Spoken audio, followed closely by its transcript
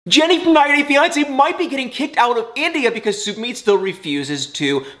Jenny from 90 Day Fiance might be getting kicked out of India because Sumit still refuses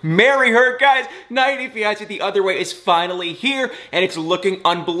to marry her. Guys, 90 Day Fiance the other way is finally here, and it's looking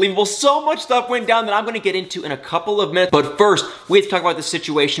unbelievable. So much stuff went down that I'm going to get into in a couple of minutes. But first, we have to talk about the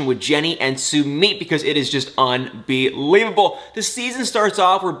situation with Jenny and Sumit because it is just unbelievable. The season starts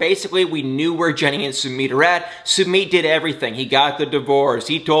off where basically we knew where Jenny and Sumit are at. Sumit did everything. He got the divorce,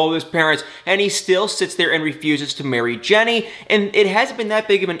 he told his parents, and he still sits there and refuses to marry Jenny. And it hasn't been that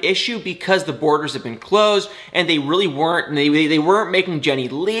big of an issue because the borders have been closed and they really weren't they weren't making Jenny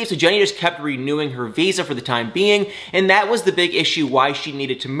leave, so Jenny just kept renewing her visa for the time being, and that was the big issue why she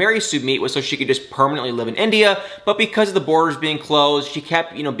needed to marry Sumit, was so she could just permanently live in India. But because of the borders being closed, she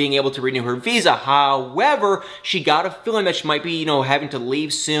kept being able to renew her visa. However, she got a feeling that she might be having to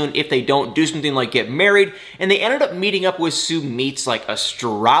leave soon if they don't do something like get married, and they ended up meeting up with Sumit's like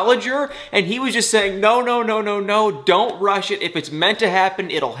astrologer, and he was just saying no, don't rush it. If it's meant to happen,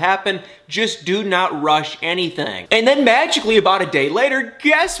 it'll happen. Just do not rush anything. And then magically about a day later,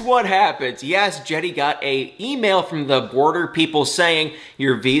 guess what happens? Yes, Jenny got an email from the border people saying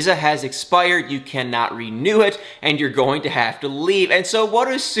your visa has expired, you cannot renew it, and you're going to have to leave. And so what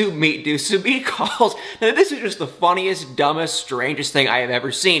does Sumit do? Sumit calls, now this is just the funniest, dumbest, strangest thing I have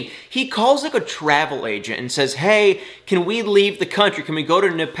ever seen. He calls like a travel agent and says, hey, can we leave the country? Can we go to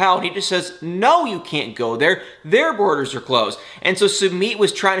Nepal? And he just says, no, you can't go there. Their borders are closed. And so Sumit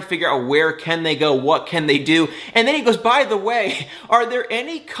was trying to figure out where can they go, what can they do, and then he goes, by the way, are there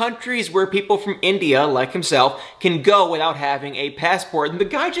any countries where people from India, like himself, can go without having a passport? And the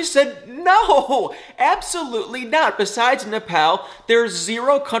guy just said, no, absolutely not. Besides Nepal, there's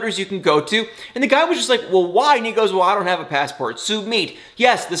 0 countries you can go to. And the guy was just like, well, why? And he goes, well, I don't have a passport. Sumit,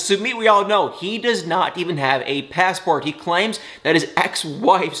 yes, the Sumit we all know, he does not even have a passport. He claims that his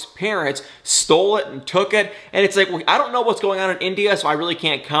ex-wife's parents stole it and took it, and it's like, well, I don't know what's going on in India, so I really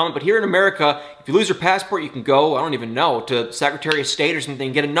can't comment, but here in America, if you lose your passport, you can go, I don't even know, to Secretary of State or something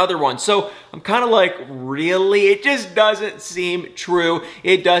and get another one. So I'm kind of like, really? It just doesn't seem true.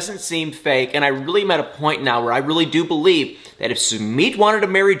 It doesn't seem fake. And I really am at a point now where I really do believe that if Sumit wanted to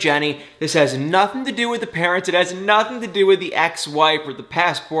marry Jenny, this has nothing to do with the parents. It has nothing to do with the ex-wife or the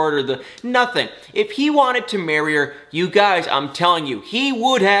passport or the nothing. If he wanted to marry her, you guys, I'm telling you, he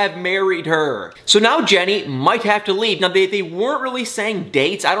would have married her. So now Jenny might have to leave. Now, they weren't really saying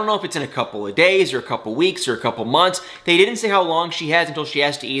dates. I don't know if it's in a couple of days or a couple weeks or a couple months. They didn't say how long she has until she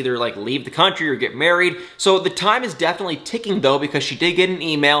has to either like leave the country or get married. So the time is definitely ticking though, because she did get an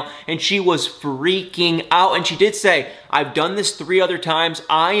email and she was freaking out. And she did say, I've done this 3 other times.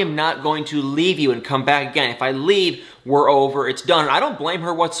 I am not going to leave you and come back again. If I leave, we're over, it's done. I don't blame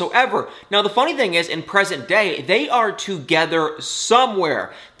her whatsoever. Now, the funny thing is, in present day, they are together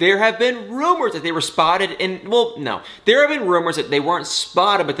somewhere. There have been rumors that they were spotted in, well, no. There have been rumors that they weren't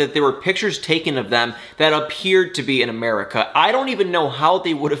spotted, but that there were pictures taken of them that appeared to be in America. I don't even know how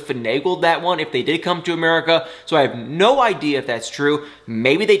they would have finagled that one if they did come to America, so I have no idea if that's true.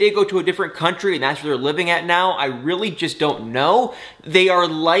 Maybe they did go to a different country and that's where they're living at now. I really just don't know. They are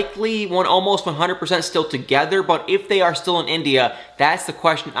likely almost 100% still together, but if they are still in India, that's the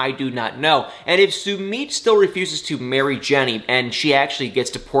question I do not know. And if Sumit still refuses to marry Jenny and she actually gets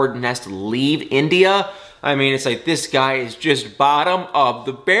deported and has to leave India, I mean, it's like this guy is just bottom of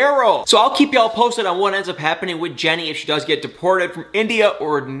the barrel. So I'll keep y'all posted on what ends up happening with Jenny if she does get deported from India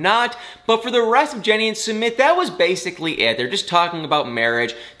or not. But for the rest of Jenny and Sumit, that was basically it. They're just talking about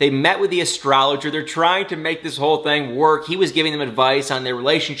marriage. They met with the astrologer. They're trying to make this whole thing work. He was giving them advice on their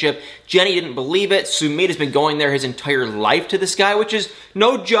relationship. Jenny didn't believe it. Sumit has been going there his entire life to this guy, which is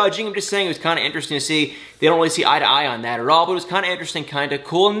no judging. I'm just saying it was kind of interesting to see. They don't really see eye to eye on that at all, but it was kind of interesting, kind of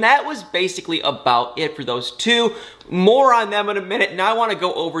cool. And that was basically about it for those two. More on them in a minute. Now I want to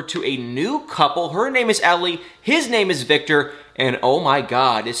go over to a new couple. Her name is Ellie. His name is Victor. And oh my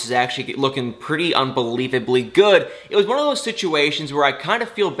God, this is actually looking pretty unbelievably good. It was one of those situations where I kind of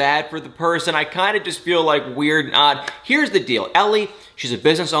feel bad for the person. I kind of just feel like weird and odd. Here's the deal. Ellie, she's a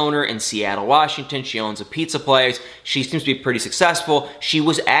business owner in Seattle, Washington. She owns a pizza place. She seems to be pretty successful. She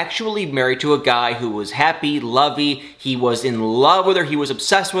was actually married to a guy who was happy, lovey. He was in love with her. He was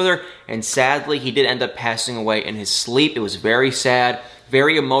obsessed with her. And sadly, he did end up passing away in his sleep. It was very sad.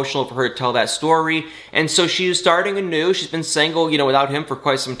 Very emotional for her to tell that story. And so she was starting anew. She's been single, without him for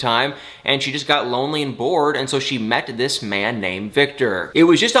quite some time. And she just got lonely and bored. And so she met this man named Victor. It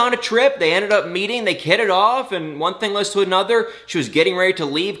was just on a trip. They ended up meeting. They hit it off. And one thing led to another. She was getting ready to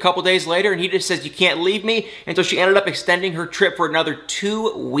leave a couple days later. And he just says, you can't leave me. And so she ended up extending her trip for another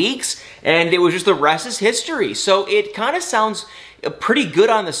 2 weeks. And it was just the rest is history. So it kind of sounds pretty good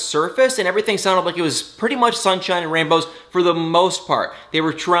on the surface, and everything sounded like it was pretty much sunshine and rainbows for the most part. They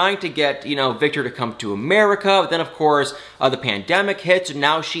were trying to get, Victor to come to America, but then of course the pandemic hit, so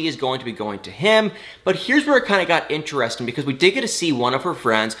now she is going to be going to him. But here's where it kind of got interesting, because we did get to see one of her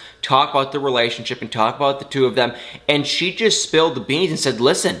friends talk about the relationship and talk about the two of them, and she just spilled the beans and said,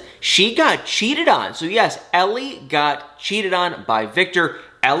 listen, she got cheated on. So yes, Ellie got cheated on by Victor.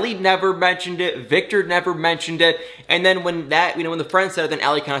 Ellie never mentioned it, Victor never mentioned it, and then when the friend said it, then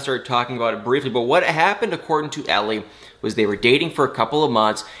Ellie kind of started talking about it briefly. But what happened, according to Ellie, was they were dating for a couple of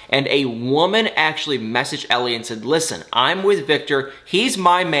months, and a woman actually messaged Ellie and said, listen, I'm with Victor, he's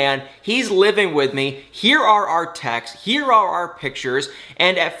my man, he's living with me, here are our texts, here are our pictures.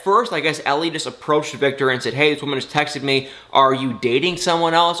 And at first, I guess Ellie just approached Victor and said, hey, this woman has texted me, are you dating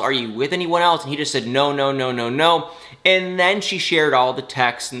someone else? Are you with anyone else? And he just said, no, no, no, no, no. And then she shared all the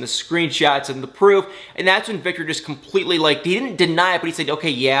texts and the screenshots and the proof, and that's when Victor just completely, he didn't deny it, but he said, okay,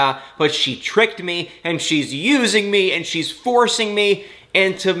 yeah, but she tricked me, and she's using me, and she's forcing me.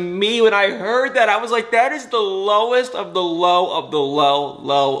 And to me, when I heard that, I was like, that is the lowest of the low of the low,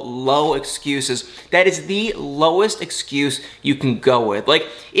 low, low excuses. That is the lowest excuse you can go with.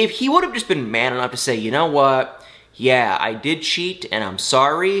 If he would have just been man enough to say, you know what, yeah, I did cheat, and I'm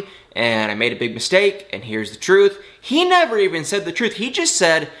sorry, and I made a big mistake, and here's the truth. He never even said the truth. He just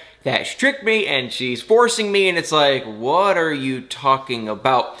said that she tricked me and she's forcing me, and it's like, what are you talking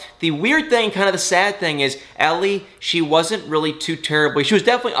about? The weird thing, kind of the sad thing is, Ellie, she wasn't really too terribly, she was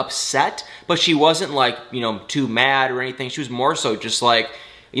definitely upset, but she wasn't too mad or anything. She was more so just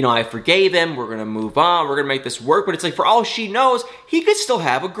I forgave him, we're gonna move on, we're gonna make this work, but it's for all she knows, he could still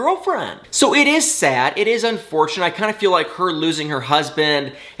have a girlfriend. So it is sad, it is unfortunate. I kind of feel like her losing her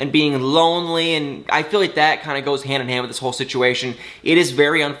husband and being lonely, and I feel like that kind of goes hand in hand with this whole situation. It is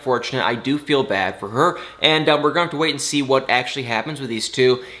very unfortunate. I do feel bad for her, and we're going to have to wait and see what actually happens with these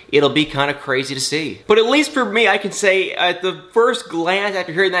two. It'll be kind of crazy to see. But at least for me, I can say at the first glance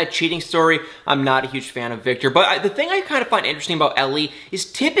after hearing that cheating story, I'm not a huge fan of Victor. But the thing I kind of find interesting about Ellie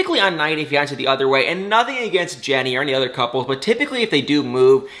is typically on 90 Fiance the other way, and nothing against Jenny or any other couples, but typically if they do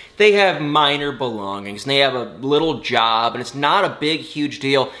move, they have minor belongings, and they have a little job, and it's not a big, huge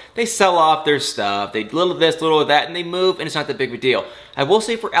deal. They sell off their stuff, they little this, little that, and they move, and it's not that big of a deal. I will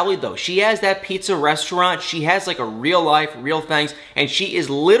say for Ellie though, she has that pizza restaurant, she has a real life, real things, and she is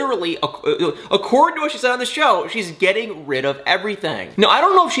literally, according to what she said on the show, she's getting rid of everything. Now, I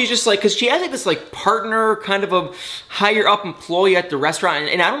don't know if she's just because she has this partner, kind of a higher up employee at the restaurant,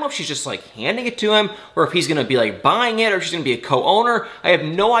 and I don't know if she's just handing it to him, or if he's gonna be buying it, or if she's gonna be a co-owner. I have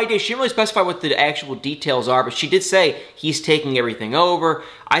no idea. She didn't really specify what the actual details are, but she did say he's taking everything over.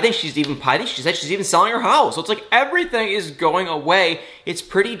 I think she said she's even selling her house. So it's everything is going away. It's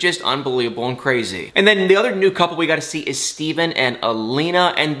pretty just unbelievable and crazy. And then the other new couple we got to see is Steven and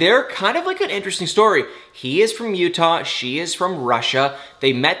Alina, and they're kind of an interesting story. He is from Utah, she is from Russia.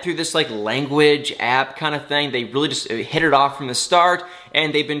 They met through this language app kind of thing. They really just hit it off from the start,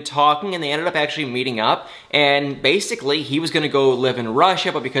 and they've been talking, and they ended up actually meeting up. And basically, he was gonna go live in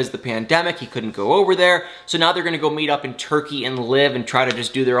Russia, but because of the pandemic, he couldn't go over there. So now they're gonna go meet up in Turkey and live and try to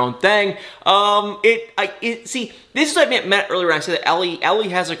just do their own thing. See, this is what I meant earlier when I said that Ellie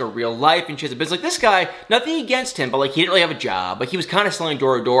has a real life and she has a business. This guy, nothing against him, but he didn't really have a job. He was kind of selling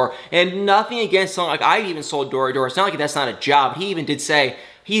door to door, and nothing against selling. I even sold door to door. It's not that's not a job. He even did say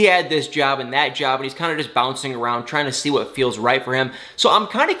he had this job and that job, and he's kind of just bouncing around trying to see what feels right for him. So I'm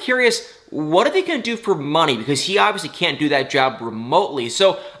kind of curious, what are they going to do for money? Because he obviously can't do that job remotely.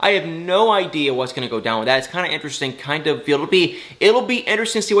 So I have no idea what's going to go down with that. It's kind of interesting, it'll be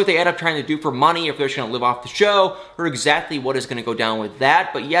interesting to see what they end up trying to do for money, if they're just going to live off the show, or exactly what is going to go down with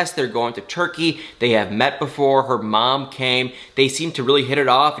that. But yes, they're going to Turkey. They have met before. Her mom came. They seem to really hit it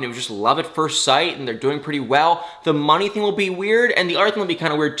off, and it was just love at first sight, and they're doing pretty well. The money thing will be weird, and the other thing will be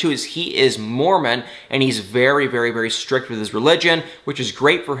kind of weird too is he is Mormon, and he's very, very, very strict with his religion, which is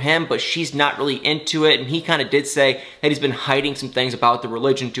great for him, but she's not really into it, and he kind of did say that he's been hiding some things about the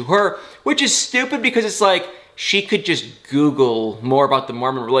religion to her, which is stupid because it's she could just Google more about the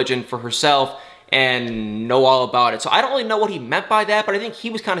Mormon religion for herself and know all about it. So I don't really know what he meant by that, but I think he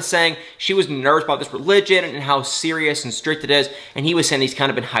was kind of saying she was nervous about this religion and how serious and strict it is, and he was saying he's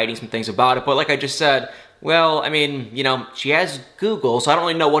kind of been hiding some things about it. But like I just said, well, I mean, you know, she has Google, so I don't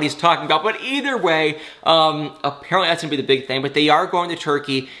really know what he's talking about. But either way, apparently that's going to be the big thing. But they are going to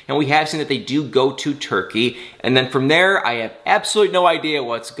Turkey, and we have seen that they do go to Turkey. And then from there, I have absolutely no idea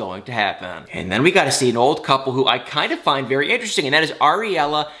what's going to happen. And then we got to see an old couple who I kind of find very interesting, and that is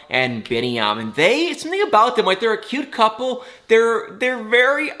Ariella and Binyam. And something about them, like they're a cute couple. They're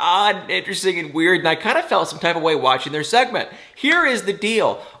very odd, and interesting, and weird, and I kind of felt some type of way watching their segment. Here is the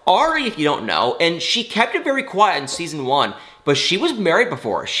deal. Ari, if you don't know, and she kept it very quiet in season 1, but she was married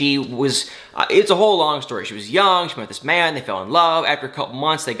before. She was, it's a whole long story. She was young, she met this man, they fell in love. After a couple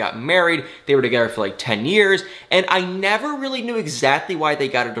months, they got married. They were together for like 10 years, and I never really knew exactly why they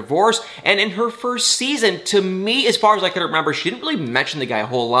got a divorce. And in her first season, to me, as far as I can remember, she didn't really mention the guy a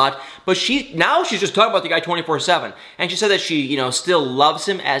whole lot, but now she's just talking about the guy 24/7. And she said that she, you know, still loves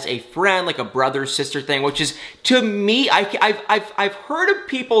him as a friend, like a brother-sister thing, which is, to me, I've heard of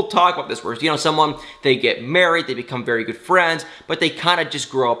people talk about this where, you know, someone, they get married, they become very good friends, but they kind of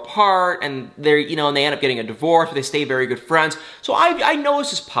just grow apart, and they're, you know, and they end up getting a divorce, but they stay very good friends. So I know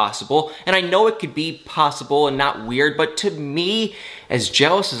this is possible, and I know it could be possible and not weird, but to me, as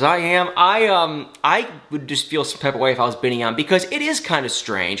jealous as I am, I would just feel some type of way if I was Binyam, because it is kind of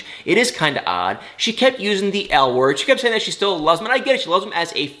strange. It is kind of odd. She kept using the L word. She kept saying that she still loves him, and I get it. She loves him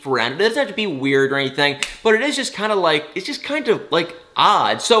as a friend. It doesn't have to be weird or anything, but it is just kind of like, it's just kind of like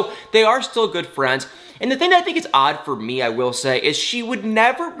odd. So they are still good friends. And the thing that I think is odd for me, I will say, is she would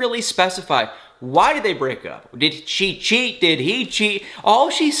never really specify, why did they break up? Did she cheat? Did he cheat?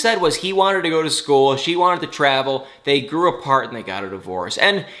 All she said was he wanted to go to school, she wanted to travel, they grew apart, and they got a divorce.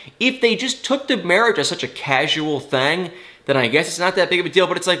 And if they just took the marriage as such a casual thing, then I guess it's not that big of a deal,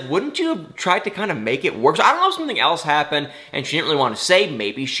 but it's like, wouldn't you have tried to kind of make it work? So I don't know if something else happened and she didn't really want to say.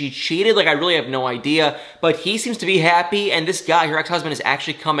 Maybe she cheated, like I really have no idea, but he seems to be happy, and this guy, her ex-husband, is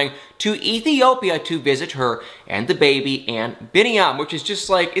actually coming to Ethiopia to visit her and the baby and Binyam, which is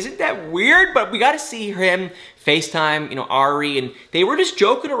just like, isn't that weird? But we got to see him FaceTime, you know, Ari, and they were just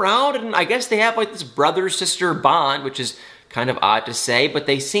joking around, and I guess they have like this brother-sister bond, which is kind of odd to say, but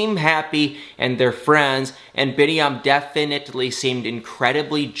they seem happy and they're friends, and Binyam definitely seemed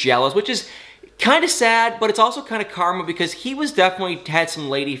incredibly jealous, which is kind of sad, but it's also kind of karma, because he was definitely had some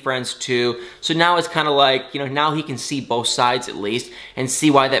lady friends too, so now it's kind of like, you know, now he can see both sides at least, and see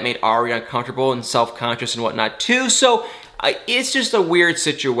why that made Ari uncomfortable and self-conscious and whatnot too. So it's just a weird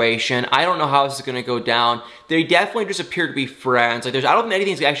situation. I don't know how this is going to go down. They definitely just appear to be friends. Like, I don't think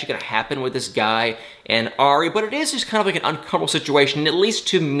anything's actually going to happen with this guy and Ari, but it is just kind of like an uncomfortable situation, at least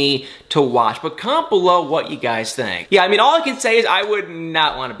to me, to watch. But comment below what you guys think. Yeah, I mean, all I can say is I would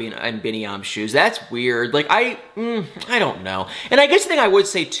not want to be in Binyam's shoes. That's weird. Like, I don't know. And I guess the thing I would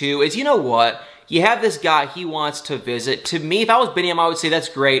say too is, you know what? You have this guy, he wants to visit. To me, if I was Binyam, I would say that's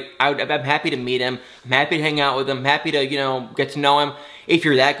great. I'm happy to meet him. I'm happy to hang out with him. I'm happy to, you know, get to know him if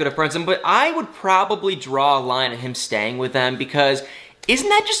you're that good of friends. But I would probably draw a line at him staying with them, because isn't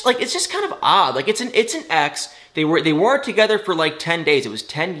that just like, it's just kind of odd. Like, it's an ex. They weren't together for like 10 days. It was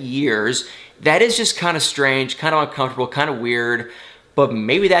 10 years. That is just kind of strange, kind of uncomfortable, kind of weird. But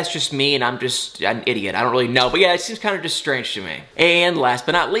maybe that's just me and I'm just an idiot. I don't really know. But yeah, it seems kind of just strange to me. And last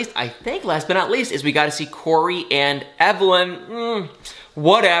but not least, I think last but not least, is we got to see Corey and Evelyn.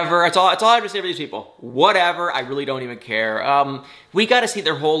 Whatever. That's all I have to say for these people. Whatever. I really don't even care. We got to see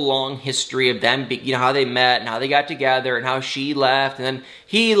their whole long history of them, you know, how they met and how they got together and how she left and then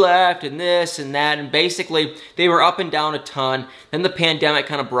he left and this and that. And basically, they were up and down a ton. Then the pandemic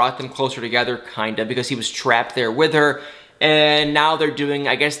kind of brought them closer together, kind of, because he was trapped there with her. And now they're doing,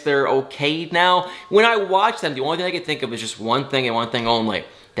 I guess they're okay now. When I watch them, the only thing I can think of is just one thing and one thing only.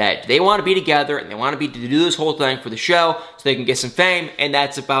 That they want to be together and they want to do this whole thing for the show so they can get some fame, and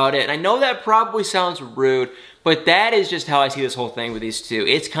that's about it. And I know that probably sounds rude, but that is just how I see this whole thing with these two.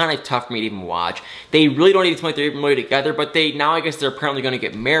 It's kind of tough for me to even watch. They really don't even seem like they're even really together, but now I guess they're apparently going to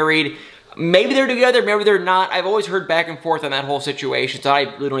get married. Maybe they're together, maybe they're not. I've always heard back and forth on that whole situation, so I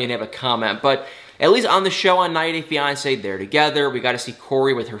really don't even have a comment. But at least on the show on 90 Day Fiance, they're together. We got to see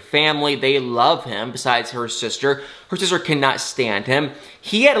Corey with her family. They love him, besides her sister. Her sister cannot stand him.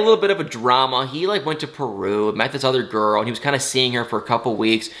 He had a little bit of a drama. He like went to Peru, met this other girl, and he was kind of seeing her for a couple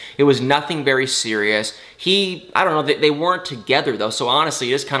weeks. It was nothing very serious. I don't know, they weren't together though, so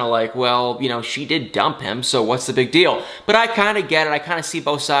honestly, it's kind of like, well, you know, she did dump him, so what's the big deal? But I kind of get it. I kind of see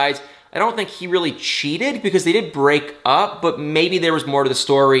both sides. I don't think he really cheated because they did break up, but maybe there was more to the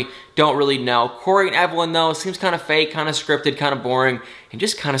story. Don't really know. Corey and Evelyn, though, seems kind of fake, kind of scripted, kind of boring, and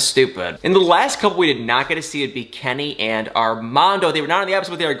just kind of stupid. And the last couple we did not get to see would be Kenny and Armando. They were not on the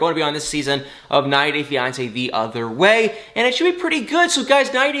episode, but they are going to be on this season of 90 Day Fiance The Other Way, and it should be pretty good. So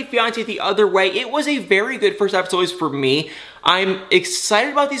guys, 90 Day Fiance The Other Way, it was a very good first episode, at least for me. I'm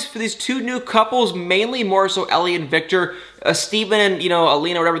excited about these two new couples, mainly more so Ellie and Victor. Steven and,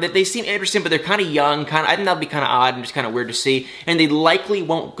 Alina, whatever, they seem interesting, but they're kind of young. I think that'll be kind of odd and just kind of weird to see. And they likely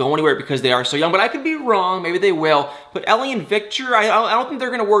won't go anywhere because they are so young, but I could be wrong. Maybe they will. But Ellie and Victor, I don't think they're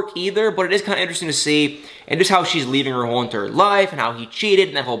going to work either, but it is kind of interesting to see. And just how she's leaving her whole entire life and how he cheated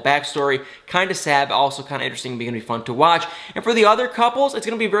and that whole backstory. Kind of sad, but also kind of interesting and going to be fun to watch. And for the other couples, it's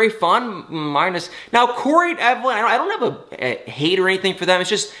going to be very fun. Minus, now Corey and Evelyn, I don't have a hate or anything for them. It's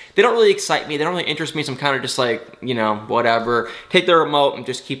just, they don't really excite me. They don't really interest me. So I'm kind of just like, whatever. Take the remote and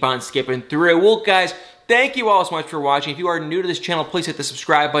just keep on skipping through. Well, guys, thank you all so much for watching. If you are new to this channel, please hit the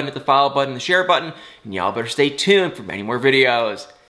subscribe button, hit the follow button, the share button, and y'all better stay tuned for many more videos.